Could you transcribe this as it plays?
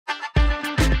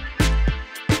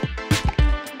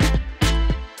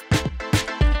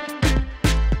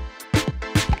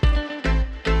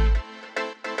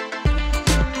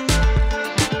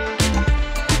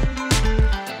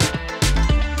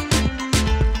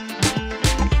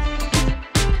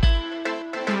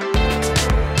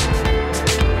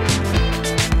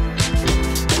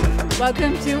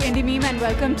welcome to Indie Meme and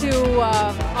welcome to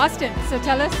Austin. So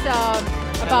tell us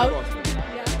about...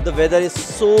 Yeah. The weather is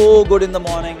so good in the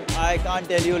morning. I can't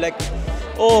tell you, like,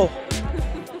 oh,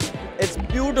 it's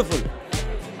beautiful.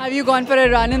 Have you gone for a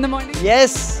run in the morning?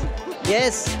 Yes,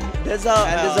 yes. There's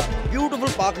a beautiful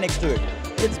park next to it.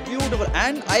 It's beautiful,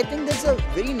 and I think there's a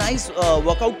very nice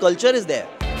workout culture is there.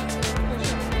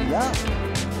 Yeah,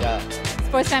 yeah.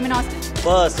 First time in Austin?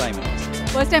 First time in Austin.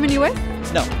 First time in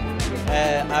US? No.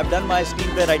 I've done my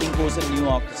screenplay writing course in New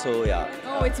York, so yeah.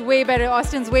 Oh, it's way better.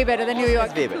 Austin's way better than New York.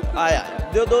 It's way better.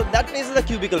 Yeah. That place is a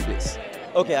cubicle place.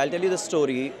 Okay, I'll tell you the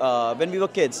story. When we were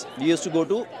kids, we used to go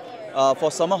to, for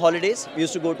summer holidays, we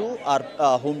used to go to our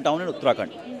hometown in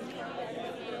Uttarakhand.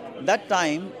 That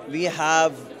time, we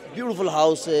have beautiful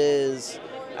houses,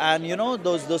 and you know,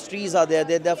 those trees are there.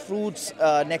 There are fruits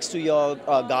next to your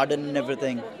garden and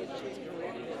everything.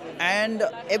 And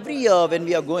every year when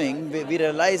we are going, we're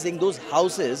realizing those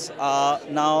houses are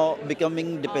now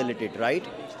becoming depleted, right?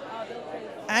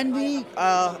 And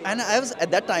I was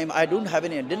at that time, I didn't have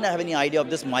any idea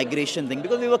of this migration thing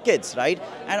because we were kids, right?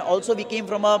 And also we came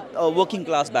from a working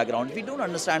class background. We don't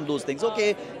understand those things.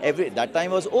 Okay, that time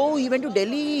was, oh, he went to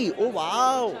Delhi. Oh,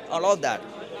 wow, all of that.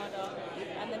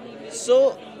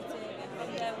 So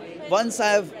once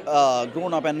I've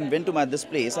grown up and went to this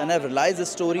place, and I've realized the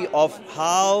story of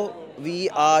how we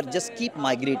are just keep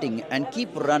migrating and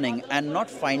keep running and not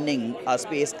finding a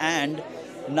space. And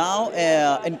now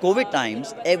in COVID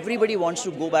times, everybody wants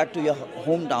to go back to your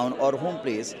hometown or home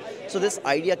place. So this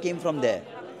idea came from there.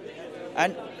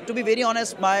 And to be very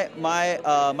honest, my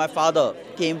father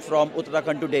came from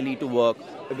Uttarakhand to Delhi to work,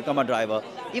 to become a driver.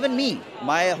 Even me,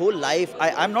 my whole life,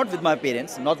 I'm not with my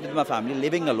parents, not with my family,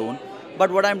 living alone. But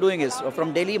what I'm doing is,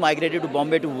 from Delhi, migrated to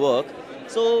Bombay to work.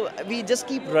 So we just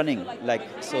keep running.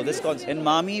 So this in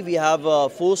Mami, we have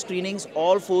 4 screenings.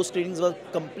 All 4 screenings were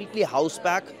completely house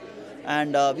pack.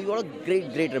 And we got a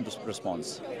great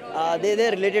response.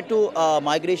 They're related to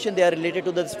migration. They are related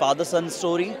to this father-son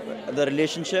story, the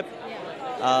relationship.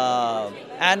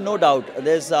 And no doubt,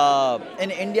 there's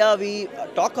in India we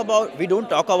don't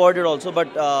talk about it also,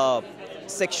 but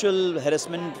sexual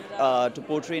harassment to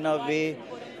portray in a way.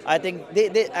 I think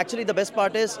they actually, the best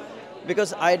part is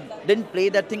because I didn't play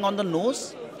that thing on the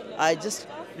nose. I just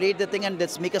played the thing and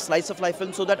let's make a slice of life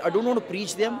film so that I don't want to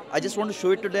preach them. I just want to show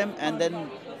it to them and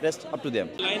then rest up to them.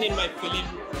 Line in my film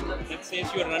that says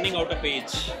you're running out of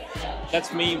age.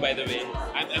 That's me, by the way.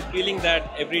 I'm feeling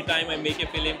that every time I make a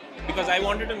film because I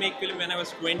wanted to make film when I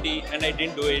was 20 and I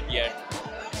didn't do it yet.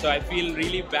 So I feel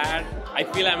really bad. I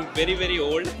feel I'm very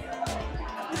old.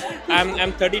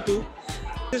 I'm 32.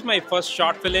 This is my first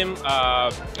short film.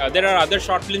 There are other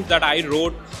short films that I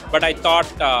wrote, but I thought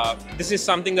this is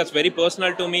something that's very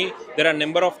personal to me. There are a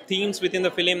number of themes within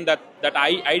the film that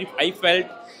I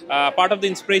felt. Part of the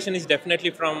inspiration is definitely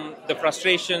from the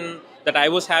frustration that I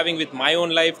was having with my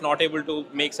own life, not able to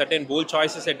make certain bold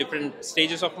choices at different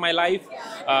stages of my life.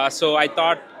 So I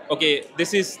thought, okay,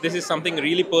 this is something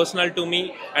really personal to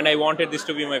me, and I wanted this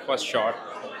to be my first shot.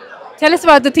 Tell us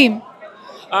about the theme.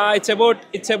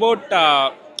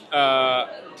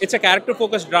 It's a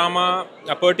character-focused drama,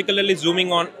 particularly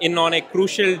zooming in on a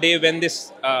crucial day when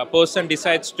this person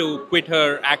decides to quit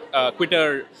her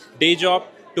day job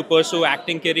to pursue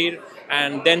acting career,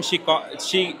 and then she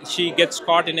gets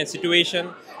caught in a situation,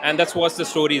 and that's what the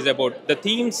story is about. The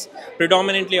themes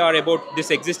predominantly are about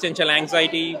this existential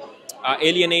anxiety,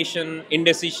 alienation,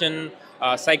 indecision,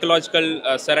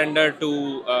 psychological surrender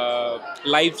to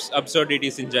life's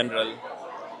absurdities in general.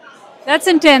 That's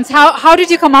intense. How did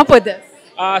you come up with this?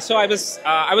 So I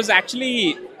was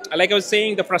actually, like I was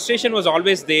saying, the frustration was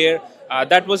always there.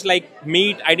 That was like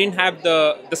meat. I didn't have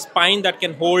the spine that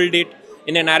can hold it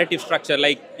in a narrative structure.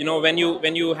 Like, you know, when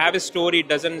you have a story, it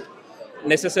doesn't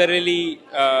necessarily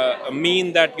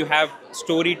mean that you have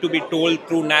story to be told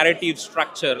through narrative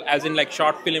structure, as in like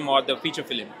short film or the feature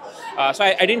film. So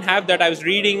I didn't have that. I was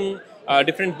reading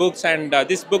different books, and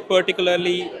this book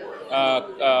particularly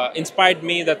inspired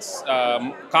me. That's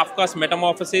Kafka's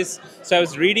Metamorphosis. So I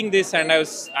was reading this, and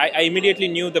I immediately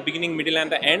knew the beginning, middle,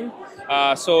 and the end.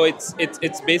 So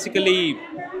it's basically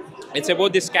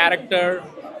about this character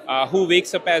who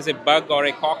wakes up as a bug or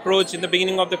a cockroach in the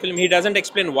beginning of the film. He doesn't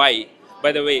explain why,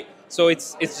 by the way. So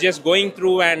it's just going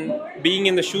through and being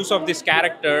in the shoes of this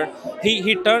character.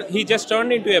 He just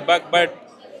turned into a bug, but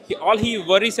all he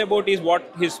worries about is what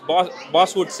his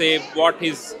boss would say, what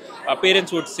his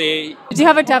parents would say. Did you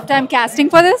have a tough time casting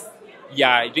for this?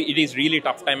 Yeah, it is really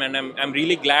tough time, and I'm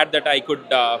really glad that I could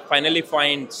finally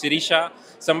find Sirisha,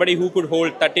 somebody who could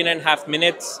hold 13.5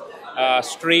 minutes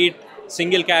straight,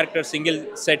 single character, single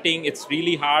setting. It's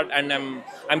really hard, and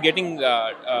I'm getting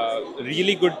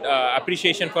really good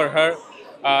appreciation for her.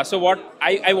 So what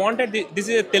I wanted, this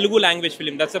is a Telugu language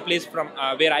film. That's the place from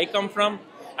where I come from,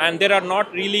 and there are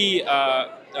not really,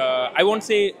 I won't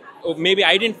say, maybe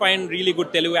I didn't find really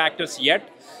good Telugu actors yet.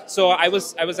 So I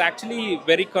was actually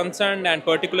very concerned and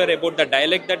particular about the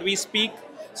dialect that we speak.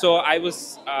 So I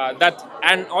was that,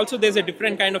 and also there's a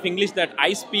different kind of English that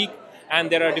I speak, and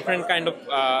there are different kind of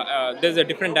there's a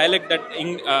different dialect that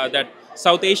that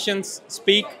South Asians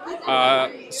speak.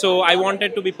 So I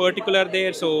wanted to be particular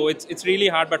there. So it's really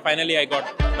hard, but finally I got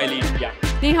my lead. Yeah.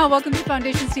 Neha, welcome to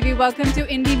Foundations TV, welcome to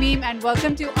Indie Meme, and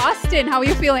welcome to Austin. How are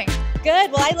you feeling?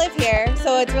 Good. Well, I live here,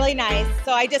 so it's really nice.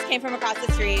 So I just came from across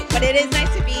the street, but it is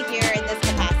nice to be here in this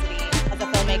capacity as a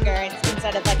filmmaker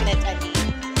instead of like an attendee.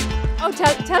 Oh,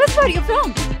 tell us about your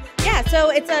film. Yeah, so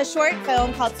it's a short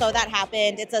film called So That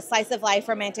Happened. It's a slice of life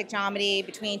romantic dramedy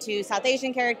between two South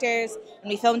Asian characters, and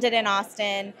we filmed it in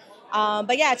Austin.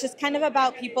 But yeah, it's just kind of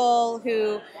about people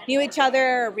who knew each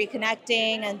other,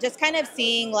 reconnecting, and just kind of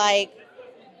seeing like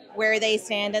where they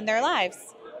stand in their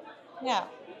lives. Yeah.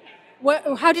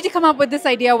 How did you come up with this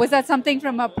idea? Was that something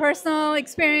from a personal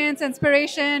experience,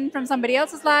 inspiration from somebody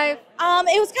else's life?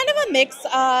 It was kind of a mix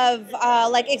of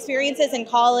like experiences in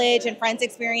college and friends'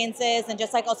 experiences, and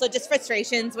just like also just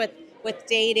frustrations with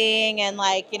dating and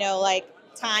like, you know, like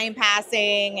time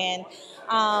passing. And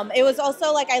it was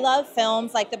also like, I love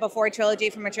films like the Before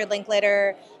trilogy from Richard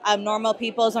Linklater. Normal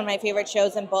People is one of my favorite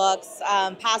shows and books.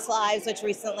 Past Lives, which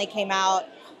recently came out,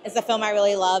 is a film I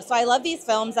really love. So I love these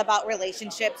films about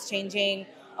relationships changing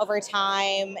over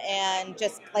time and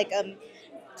just like a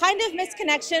kind of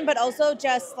misconnection, but also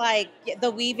just like the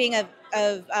weaving of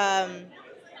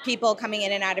people coming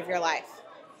in and out of your life.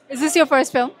 Is this your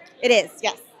first film? It is,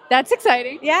 yes. That's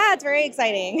exciting. Yeah, it's very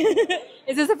exciting.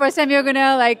 Is this the first time you're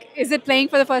gonna is it playing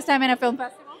for the first time in a film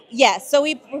festival? Yes, so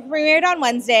we premiered on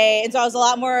Wednesday, and so I was a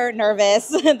lot more nervous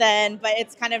then, but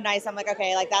it's kind of nice. I'm like,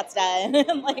 okay, like that's done.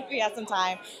 Like we have some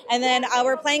time. And then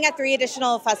we're playing at 3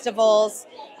 additional festivals.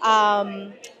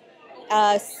 Cinema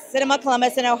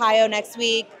Columbus in Ohio next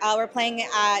week. We're playing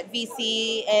at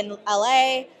VC in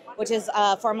LA, which is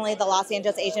formerly the Los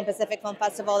Angeles Asian Pacific Film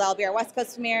Festival. That'll be our West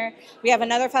Coast premiere. We have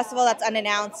another festival that's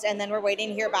unannounced, and then we're waiting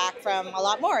to hear back from a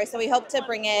lot more. So we hope to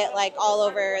bring it like all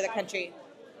over the country.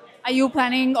 Are you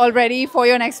planning already for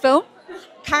your next film?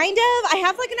 Kind of. I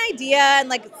have like an idea and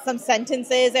like some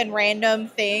sentences and random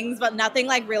things, but nothing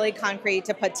like really concrete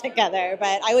to put together.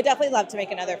 But I would definitely love to make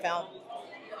another film.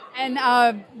 And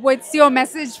what's your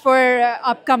message for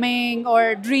upcoming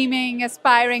or dreaming,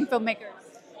 aspiring filmmakers?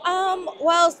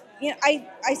 Well, you know, I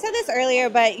said this earlier,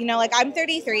 but you know, like I'm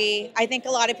 33. I think a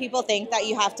lot of people think that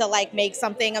you have to like make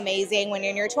something amazing when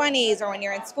you're in your 20s or when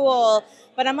you're in school.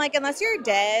 But I'm like, unless you're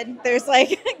dead, there's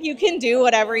like, you can do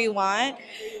whatever you want.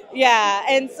 Yeah.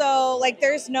 And so like,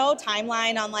 there's no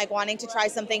timeline on like wanting to try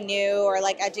something new or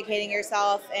like educating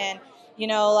yourself. And, you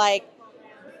know, like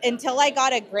until I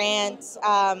got a grant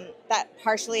that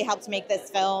partially helped make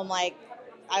this film, like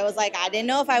I was like, I didn't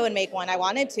know if I would make one. I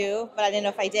wanted to, but I didn't know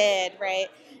if I did. Right.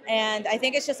 And I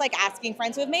think it's just like asking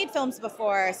friends who have made films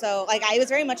before. So like, it was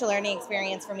very much a learning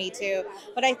experience for me too.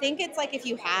 But I think it's like, if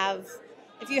you have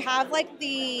like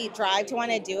the drive to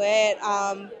want to do it,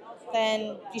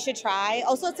 then you should try.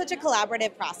 Also, it's such a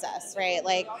collaborative process, right?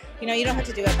 Like, you know, you don't have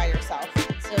to do it by yourself.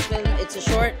 It's a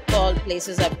short called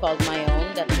Places I've Called My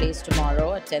Own that plays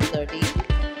tomorrow at 10:30.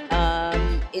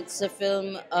 It's a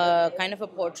film, kind of a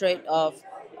portrait of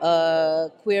a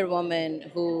queer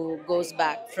woman who goes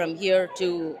back from here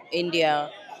to India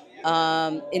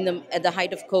at the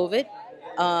height of COVID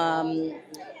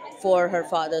for her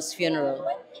father's funeral.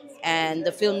 And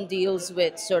the film deals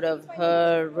with sort of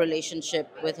her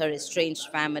relationship with her estranged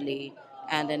family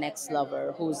and an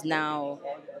ex-lover who's now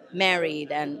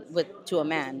married and to a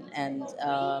man, and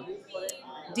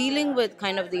dealing with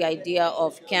kind of the idea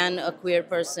of, can a queer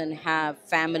person have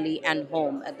family and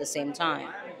home at the same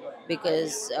time?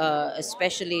 Because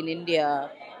especially in India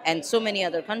and so many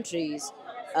other countries,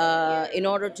 in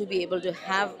order to be able to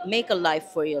make a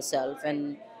life for yourself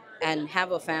and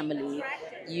have a family,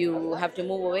 you have to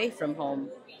move away from home,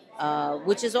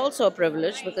 which is also a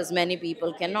privilege because many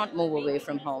people cannot move away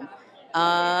from home.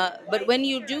 But when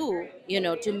you do, you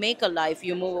know, to make a life,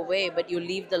 you move away, but you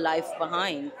leave the life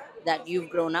behind that you've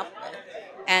grown up with.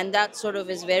 And that sort of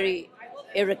is very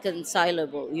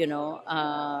irreconcilable, you know.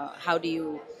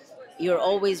 You're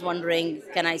always wondering,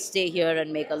 can I stay here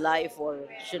and make a life, or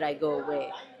should I go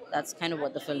away? That's kind of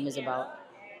what the film is about.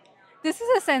 This is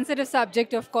a sensitive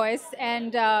subject, of course,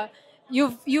 and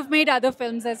you've made other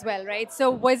films as well, right? So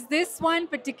was this one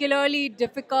particularly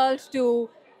difficult to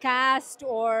cast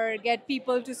or get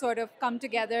people to sort of come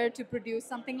together to produce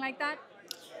something like that?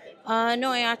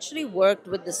 No, I actually worked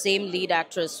with the same lead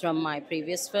actress from my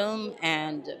previous film,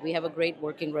 and we have a great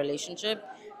working relationship.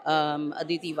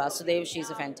 Aditi Vasudev, she's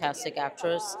a fantastic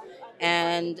actress,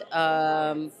 and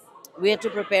we had to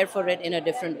prepare for it in a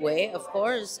different way, of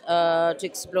course, to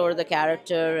explore the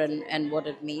character and what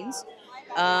it means.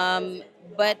 Um,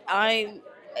 but I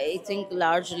think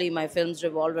largely my films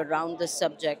revolve around the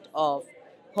subject of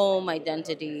home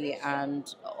identity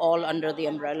and all under the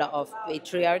umbrella of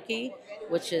patriarchy,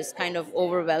 which is kind of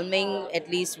overwhelming, at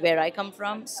least where I come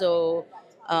from. So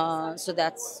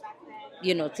that's,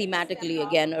 thematically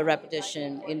again a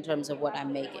repetition in terms of what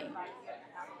I'm making.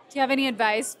 Do you have any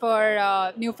advice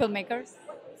for new filmmakers?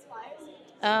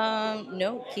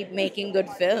 No, keep making good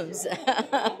films.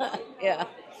 Yeah.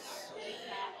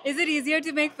 Is it easier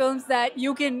to make films that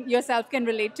you can yourself can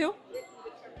relate to?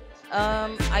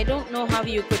 I don't know how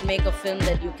you could make a film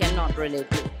that you cannot relate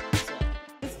to.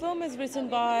 This film is written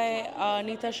by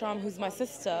Neha Syam, who's my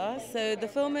sister. So the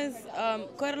film is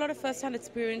quite a lot of first-hand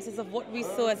experiences of what we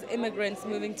saw as immigrants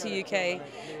moving to UK.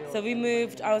 So we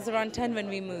moved, I was around 10 when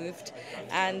we moved.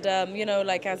 And,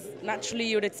 like as naturally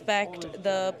you'd expect,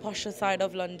 the posher side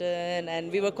of London.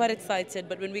 And we were quite excited.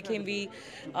 But when we came, we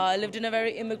lived in a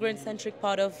very immigrant-centric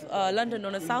part of London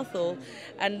known as Southall.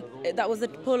 And that was the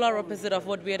polar opposite of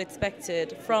what we had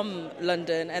expected from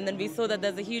London. And then we saw that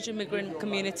there's a huge immigrant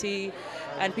community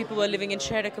and people were living in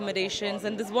shared accommodations.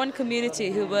 And this one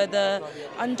community who were the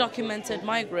undocumented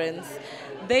migrants,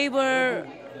 they were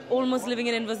almost living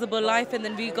an invisible life, and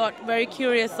then we got very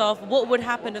curious of what would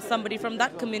happen if somebody from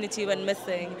that community went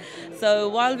missing. So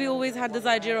while we always had this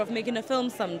idea of making a film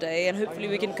someday, and hopefully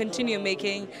we can continue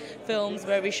making films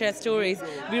where we share stories,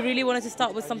 we really wanted to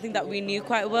start with something that we knew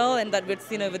quite well and that we'd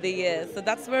seen over the years. So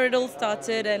that's where it all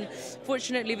started, and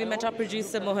fortunately we met our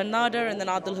producer Mohan Nader, and then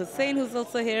Adil Hussain, who's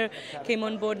also here, came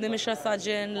on board, Nimisha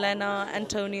Sajjan, Lena,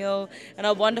 Antonio, and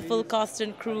our wonderful cast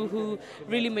and crew who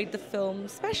really made the film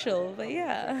special. But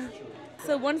yeah.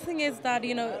 So one thing is that,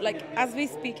 like as we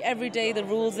speak every day, the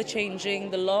rules are changing,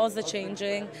 the laws are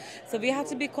changing. So we had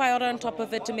to be quite on top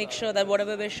of it to make sure that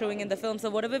whatever we're showing in the film,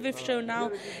 so whatever we've shown now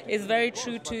is very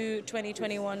true to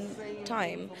 2021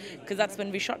 time, because that's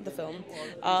when we shot the film.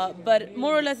 But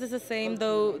more or less it's the same,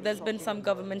 though there's been some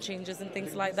government changes and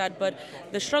things like that. But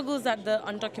the struggles that the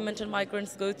undocumented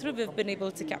migrants go through, we've been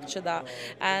able to capture that.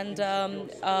 And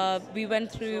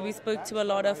we spoke to a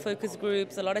lot of focus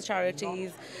groups, a lot of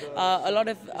charities, a lot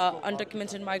of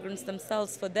undocumented migrants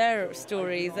themselves for their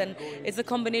stories, and it's a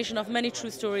combination of many true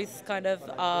stories kind of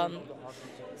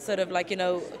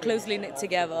closely knit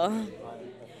together.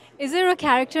 Is there a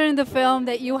character in the film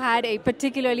that you had a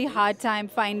particularly hard time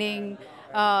finding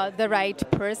the right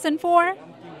person for?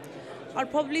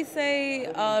 I'd probably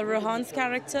say Rohan's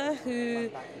character,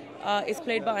 who is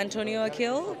played by Antonio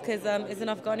Akil, because it's an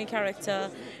Afghani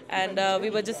character, and we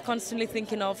were just constantly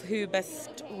thinking of who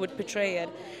best would portray it.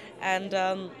 And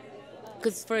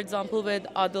because, for example, with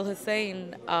Adil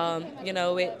Hussain,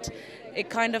 it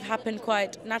kind of happened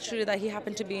quite naturally that he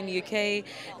happened to be in the UK,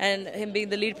 and him being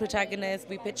the lead protagonist,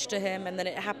 we pitched to him, and then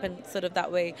it happened sort of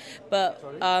that way. But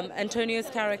Antonio's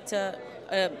character,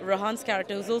 Rohan's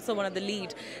character, who's also one of the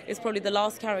lead, is probably the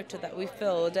last character that we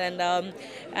filled, and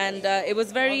it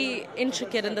was very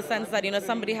intricate in the sense that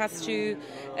somebody has to,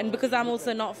 and because I'm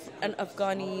also not an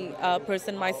Afghani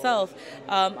person myself,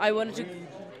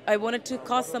 I wanted to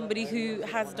cast somebody who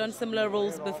has done similar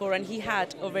roles before, and he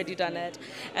had already done it.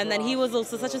 And then he was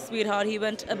also such a sweetheart. He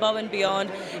went above and beyond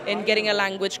in getting a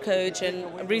language coach and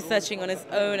researching on his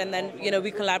own, and then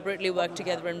we collaboratively worked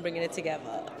together and bringing it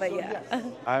together. But yeah.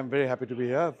 I'm very happy to be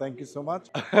here. Thank you so much.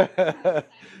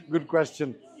 Good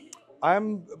question. I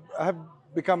have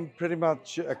become pretty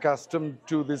much accustomed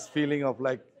to this feeling of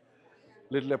like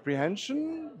little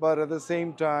apprehension, but at the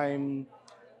same time,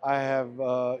 I have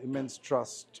immense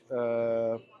trust.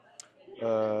 I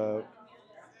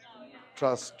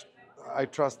trust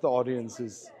the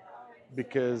audiences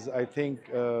because I think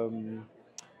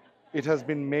it has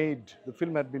been made. The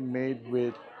film had been made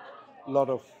with a lot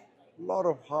of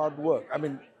hard work. I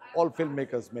mean, all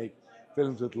filmmakers make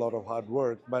films with a lot of hard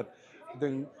work, but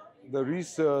the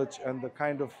research and the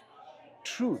kind of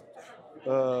truth,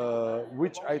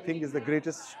 which I think is the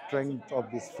greatest strength of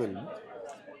this film.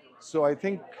 So I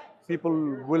think people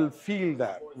will feel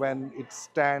that when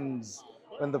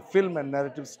the film and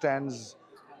narrative stands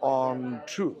on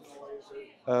truth,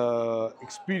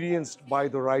 experienced by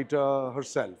the writer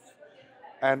herself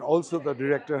and also the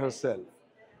director herself.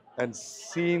 and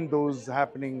seen those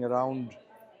happening around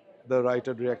the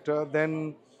writer-director,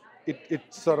 then it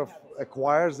sort of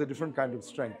acquires a different kind of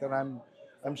strength, and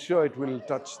I'm sure it will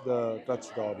touch the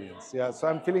audience. Yeah, so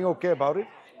I'm feeling okay about it,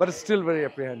 but it's still very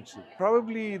apprehensive.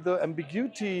 Probably the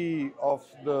ambiguity of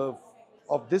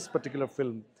this particular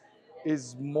film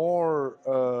is more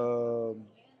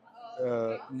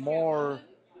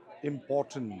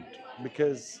important,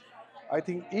 because I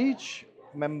think each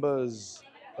member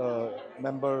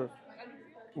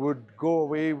would go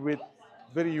away with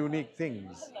very unique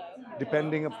things,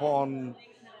 depending upon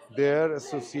their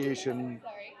association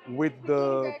with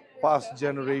the past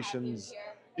generations.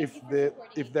 If the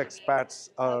expats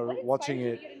are watching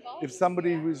it, if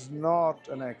somebody who is not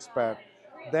an expat,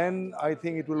 then I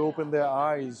think it will open their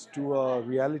eyes to a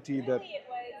reality that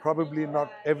probably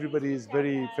not everybody is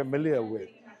very familiar with.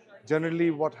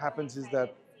 Generally, what happens is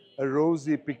that a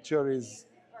rosy picture is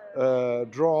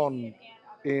drawn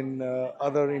in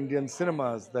other Indian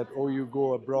cinemas, that, oh, you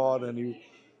go abroad and you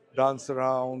dance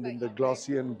around in the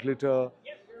glossy and glitter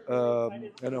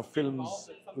films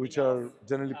which are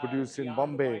generally produced in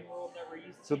Bombay.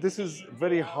 So this is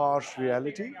very harsh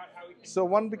reality. So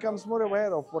one becomes more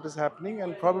aware of what is happening,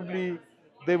 and probably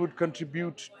they would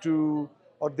contribute to,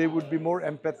 or they would be more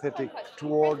empathetic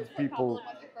toward people,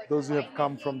 those who have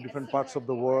come from different parts of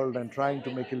the world and trying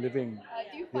to make a living.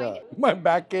 Yeah, my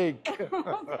backache.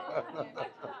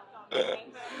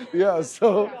 Yeah,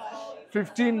 so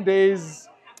 15 days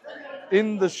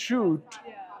in the shoot,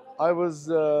 I was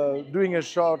doing a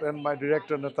shot, and my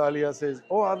director Nathalia says,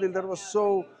 "Oh, Adil, that was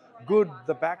so good,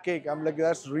 the backache." I'm like,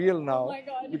 "That's real now,"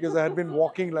 because I had been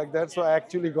walking like that, so I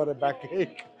actually got a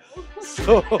backache.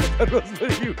 So that was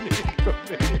very unique for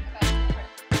me.